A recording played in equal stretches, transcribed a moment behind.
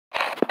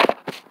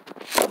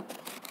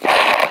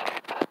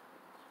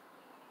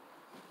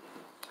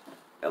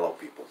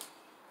people.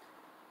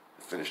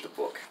 I finished a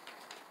book.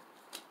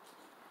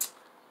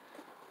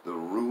 The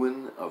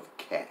Ruin of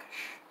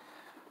Kasch.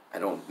 I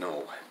don't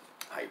know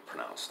how you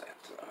pronounce that.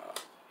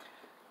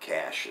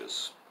 Kasch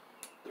is,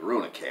 the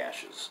Ruin of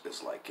Kasch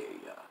is like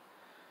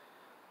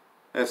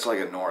it's like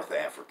a North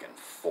African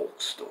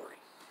folk story.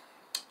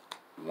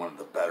 One of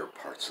the better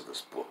parts of this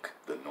book,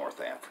 the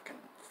North African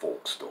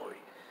folk story.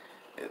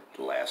 It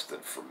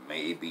lasted for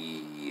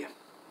maybe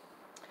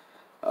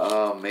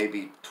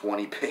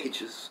 20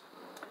 pages.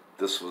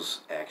 This was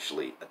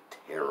actually a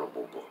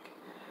terrible book.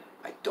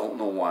 I don't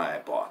know why I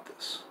bought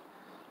this.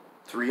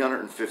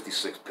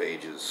 356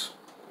 pages.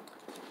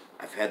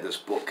 I've had this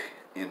book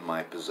in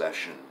my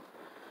possession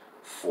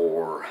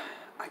for,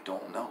 I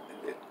don't know,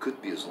 it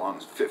could be as long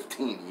as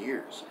 15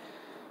 years.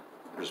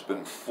 There's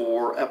been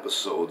 4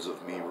 episodes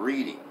of me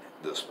reading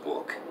this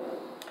book.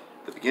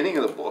 The beginning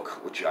of the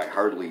book, which I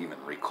hardly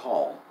even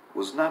recall,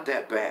 was not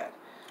that bad.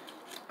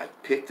 I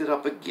picked it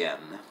up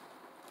again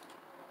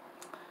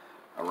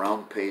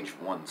around page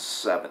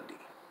 170,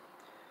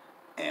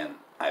 and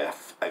I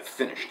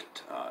finished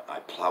it. I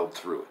plowed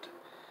through it.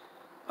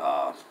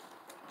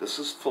 This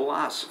is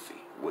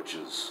philosophy, which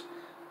is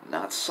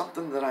not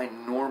something that I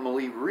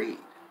normally read.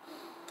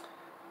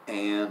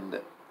 And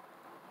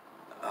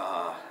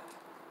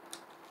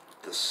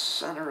the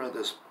center of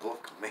this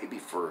book, maybe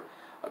for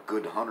a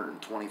good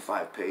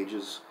 125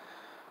 pages,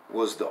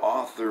 was the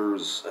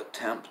author's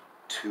attempt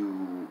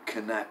to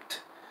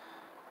connect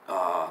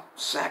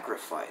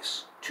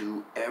sacrifice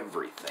to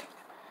everything.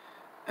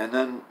 And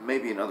then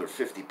maybe another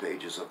 50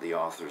 pages of the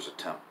author's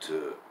attempt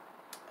to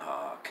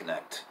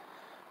connect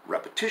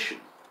repetition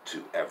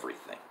to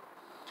everything.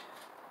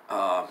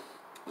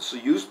 It's a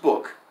used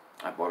book.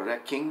 I bought it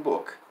at King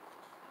Book.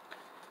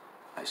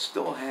 I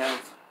still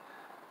have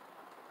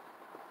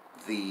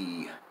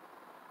the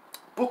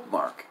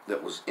bookmark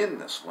that was in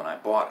this when I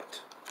bought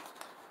it.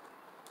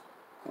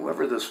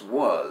 Whoever this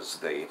was,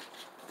 they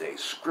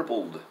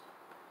scribbled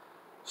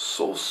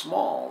so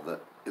small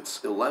that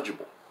it's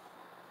illegible.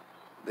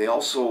 They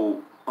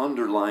also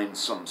underlined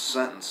some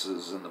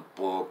sentences in the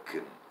book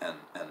and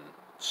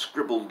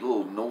scribbled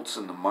little notes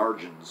in the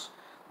margins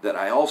that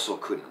I also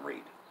couldn't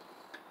read.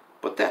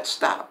 But that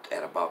stopped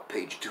at about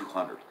page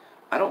 200.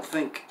 I don't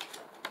think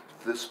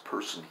this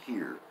person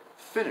here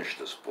finished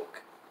this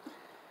book.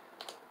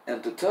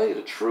 And to tell you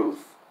the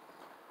truth,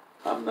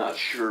 I'm not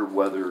sure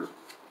whether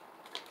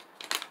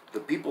the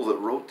people that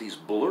wrote these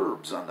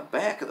blurbs on the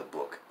back of the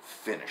book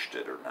finished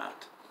it or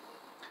not.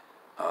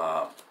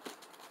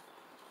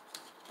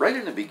 Right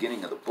in the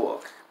beginning of the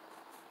book,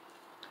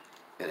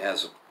 it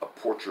has a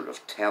portrait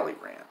of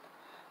Talleyrand.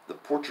 The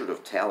portrait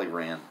of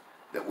Talleyrand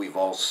that we've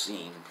all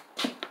seen,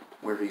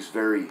 where he's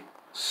very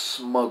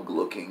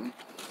smug-looking,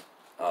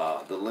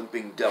 the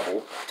limping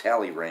devil,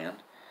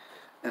 Talleyrand.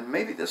 And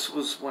maybe this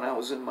was when I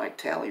was in my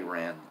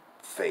Talleyrand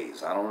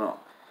phase. I don't know.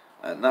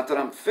 Not that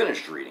I'm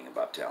finished reading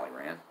about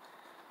Talleyrand.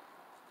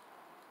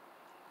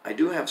 I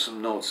do have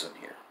some notes in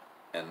here,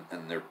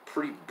 and they're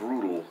pretty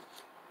brutal.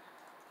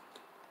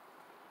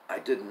 I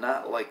did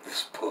not like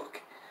this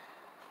book.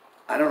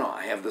 I don't know,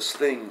 I have this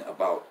thing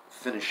about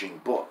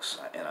finishing books,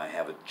 and I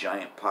have a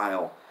giant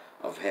pile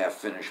of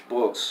half-finished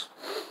books,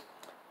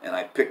 and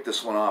I picked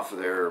this one off of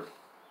there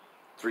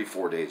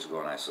 3-4 days ago,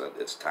 and I said,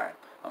 it's time.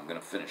 I'm going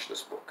to finish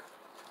this book.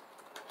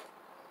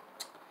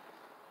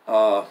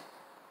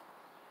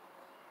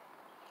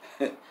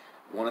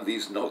 One of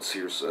these notes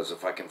here says,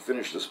 if I can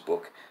finish this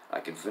book, I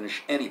can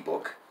finish any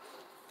book.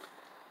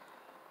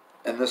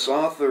 And this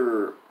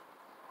author,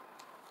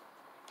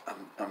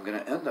 I'm going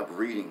to end up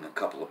reading a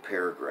couple of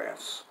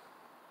paragraphs.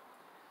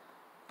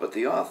 But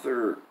the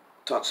author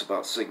talks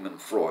about Sigmund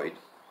Freud.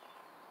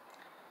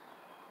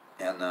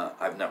 And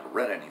I've never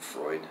read any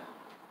Freud,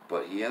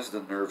 but he has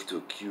the nerve to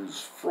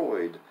accuse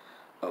Freud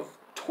of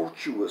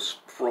tortuous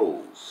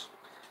prose.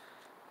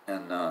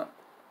 And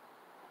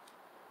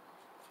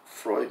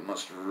Freud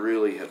must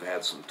really have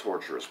had some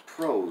torturous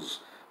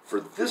prose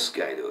for this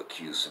guy to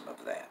accuse him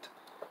of that.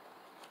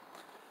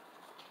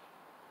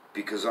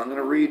 Because I'm going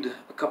to read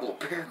a couple of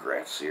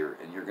paragraphs here,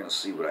 and you're going to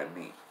see what I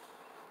mean.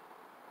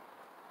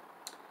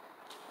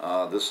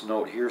 This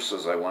note here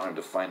says I wanted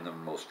to find the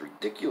most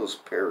ridiculous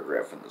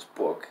paragraph in this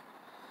book,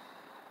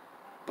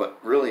 but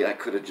really I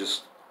could have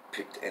just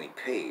picked any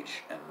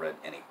page and read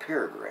any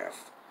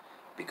paragraph,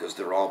 because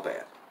they're all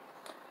bad.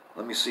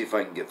 Let me see if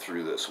I can get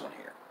through this one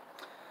here.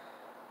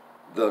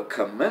 The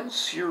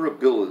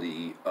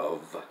commensurability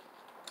of,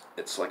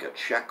 it's like a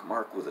check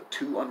mark with a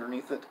 2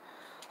 underneath it.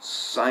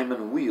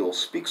 Simon Weil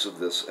speaks of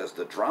this as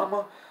the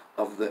drama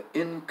of the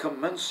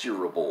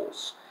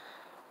incommensurables.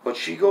 But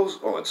she goes,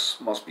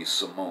 must be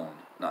Simone,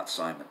 not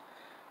Simon.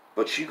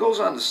 But she goes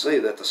on to say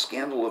that the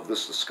scandal of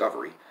this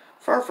discovery,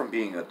 far from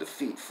being a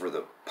defeat for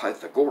the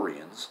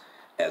Pythagoreans,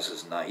 as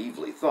is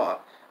naively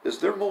thought, is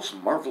their most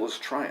marvelous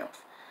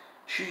triumph.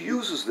 She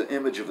uses the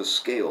image of a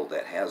scale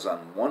that has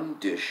on one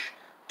dish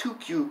 2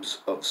 cubes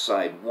of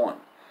side 1,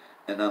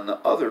 and on the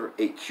other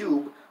a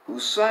cube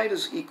whose side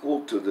is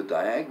equal to the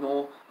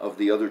diagonal of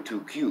the other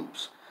 2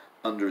 cubes.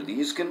 Under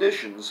these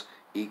conditions,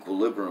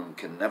 equilibrium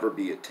can never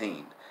be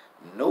attained.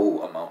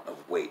 No amount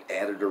of weight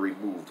added or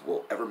removed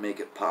will ever make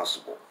it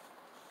possible.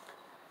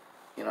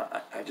 You know,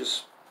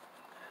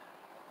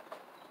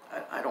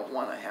 I don't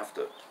want to have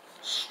to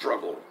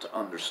struggle to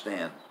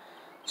understand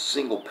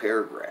single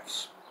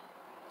paragraphs.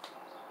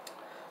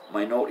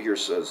 My note here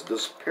says,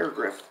 this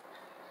paragraph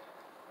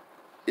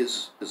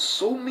is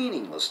so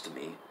meaningless to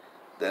me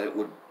that it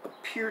would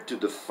appear to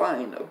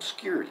define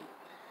obscurity.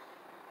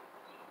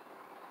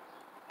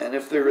 And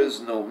if there is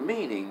no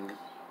meaning,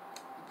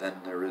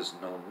 then there is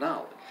no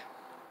knowledge.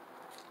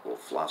 A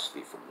little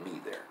philosophy from me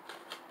there.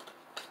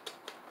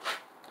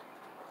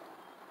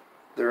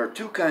 There are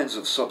two kinds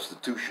of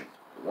substitution.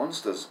 One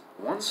says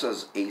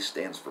A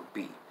stands for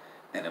B,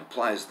 and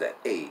implies that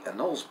A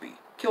annuls B,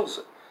 kills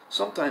it,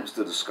 sometimes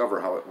to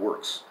discover how it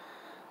works.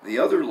 The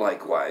other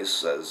likewise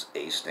says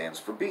A stands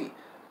for B,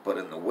 but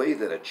in the way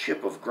that a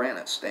chip of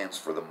granite stands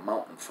for the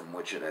mountain from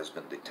which it has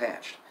been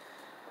detached.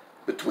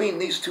 Between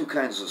these two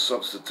kinds of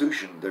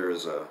substitution there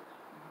is a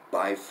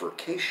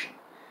bifurcation,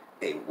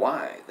 a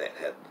Y that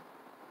had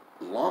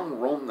long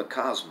roamed the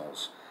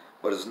cosmos,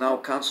 but is now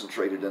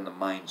concentrated in the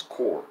mind's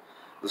core.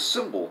 The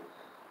symbol,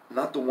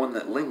 not the one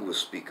that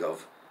linguists speak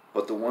of,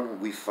 but the one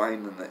we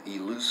find in the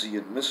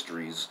Eleusinian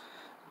mysteries,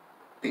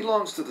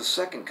 belongs to the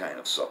second kind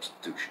of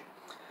substitution.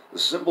 The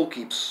symbol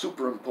keeps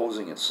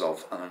superimposing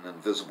itself on an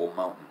invisible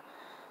mountain.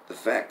 The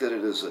fact that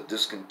it is a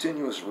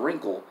discontinuous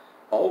wrinkle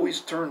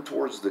always turned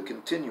towards the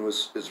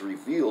continuous is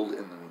revealed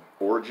in the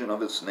origin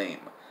of its name.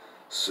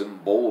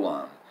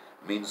 Symbolon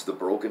means the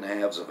broken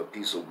halves of a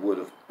piece of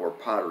wood or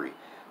pottery,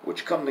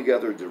 which come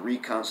together to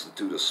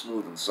reconstitute a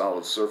smooth and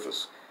solid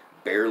surface,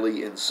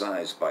 barely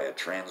incised by a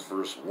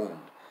transverse wound.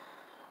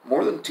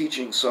 More than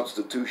teaching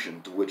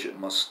substitution, to which it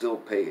must still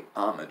pay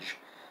homage,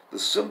 the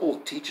symbol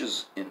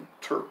teaches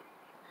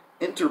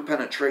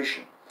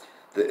interpenetration,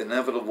 the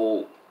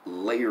inevitable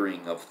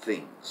layering of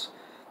things.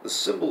 The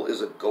symbol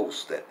is a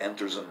ghost that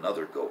enters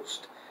another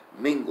ghost,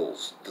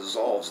 mingles,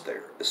 dissolves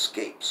there,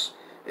 escapes.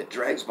 It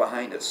drags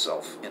behind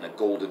itself in a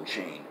golden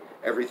chain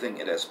everything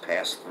it has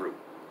passed through.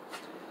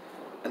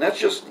 And that's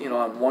just,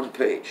 on one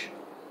page.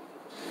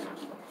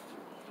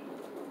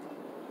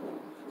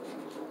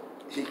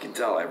 You can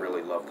tell I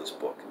really love this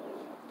book.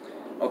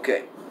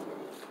 Okay,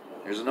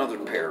 here's another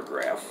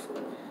paragraph,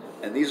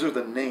 and these are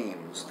the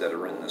names that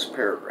are in this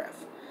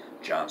paragraph.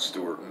 John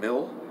Stuart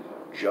Mill,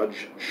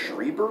 Judge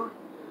Schreiber,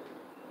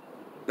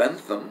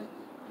 Bentham,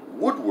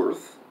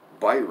 Woodworth,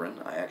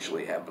 Byron, I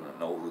actually happen to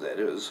know who that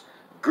is,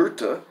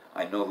 Goethe,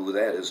 I know who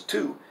that is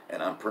too,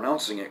 and I'm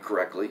pronouncing it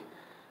correctly,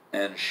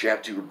 and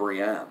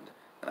Chateaubriand,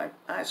 and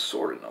I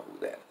sort of know who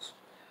that is.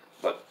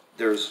 But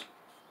there's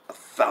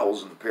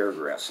 1,000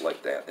 paragraphs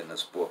like that in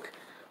this book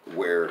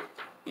where,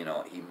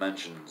 he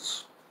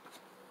mentions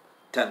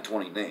 10,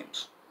 20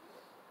 names.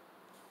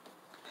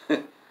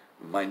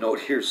 My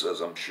note here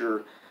says, I'm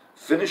sure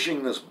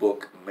finishing this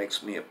book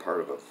makes me a part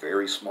of a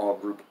very small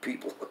group of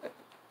people.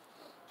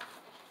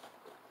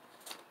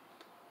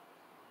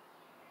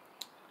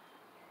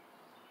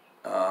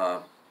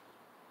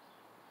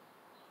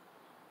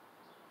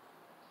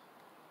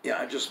 Yeah,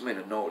 I just made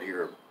a note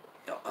here.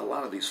 A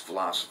lot of these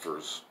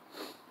philosophers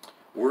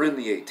were in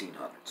the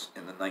 1800s,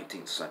 in the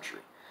 19th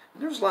century.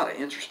 And there's a lot of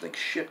interesting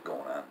shit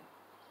going on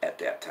at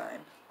that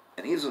time,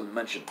 and he doesn't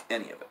mention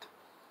any of it.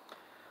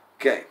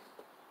 Okay.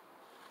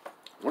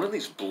 One of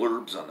these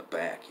blurbs on the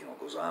back,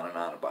 goes on and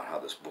on about how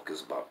this book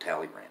is about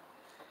Talleyrand.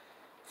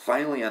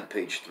 Finally, on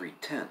page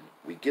 310,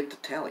 we get to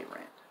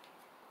Talleyrand.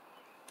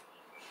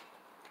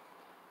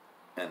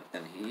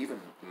 And he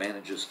even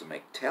manages to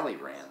make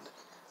Talleyrand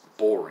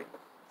boring.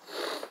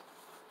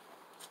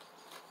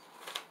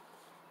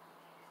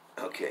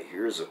 Okay,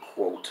 here's a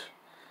quote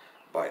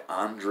by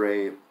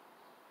Andrei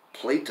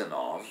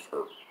Platonov,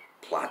 or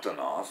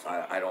Platonov,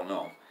 I don't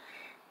know.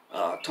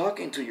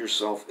 Talking to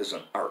yourself is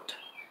an art.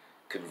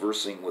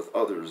 Conversing with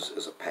others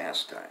is a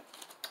pastime.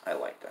 I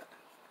like that.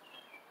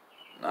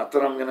 Not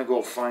that I'm going to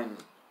go find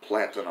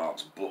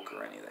Platonov's book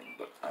or anything,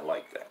 but I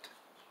like that.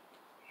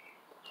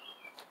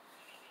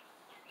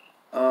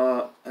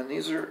 And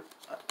these are,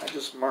 I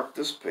just marked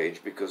this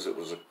page because it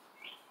was a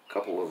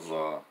couple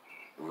of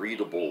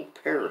readable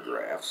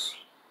paragraphs.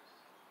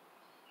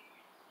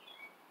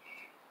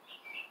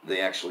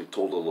 They actually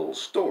told a little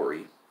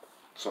story,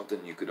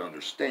 something you could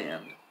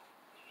understand.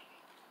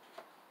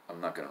 I'm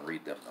not going to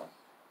read them though.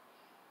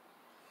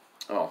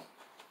 Oh,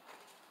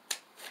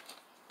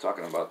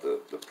 talking about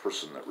the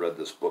person that read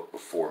this book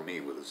before me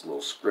with his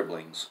little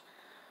scribblings.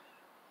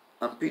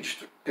 On page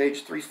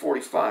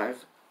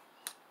 345,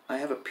 I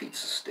have a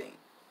pizza stain.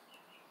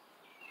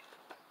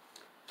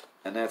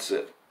 And that's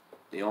it.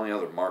 The only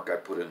other mark I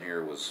put in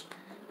here was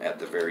at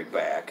the very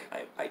back.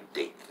 I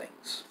date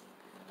things.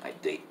 I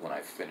date when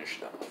I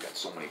finish them. I've got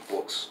so many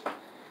books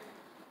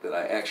that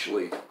I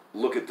actually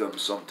look at them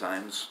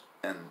sometimes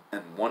and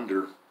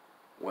wonder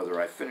whether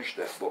I finished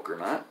that book or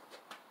not.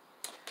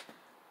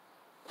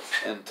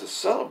 And to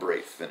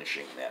celebrate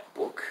finishing that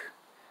book,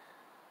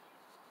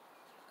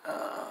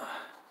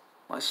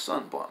 my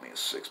son bought me a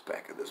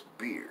 6-pack of this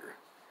beer.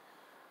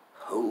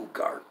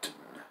 Hogarten.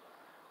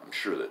 I'm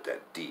sure that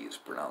that D is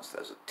pronounced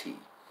as a T.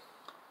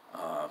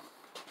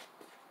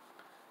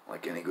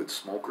 Like any good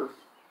smoker,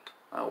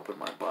 I open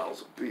my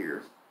bottles of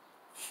beer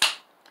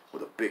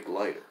with a big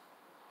lighter.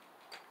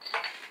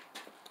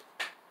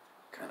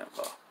 Kind of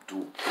a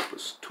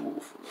dual-purpose tool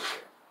for me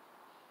there.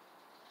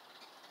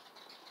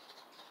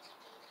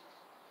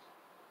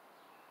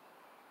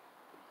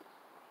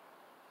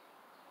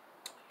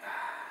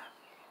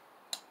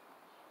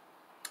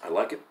 I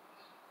like it.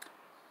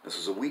 This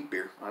is a wheat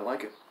beer. I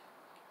like it.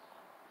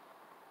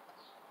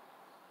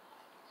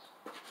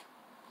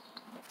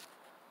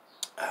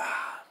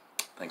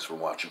 Thanks for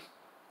watching.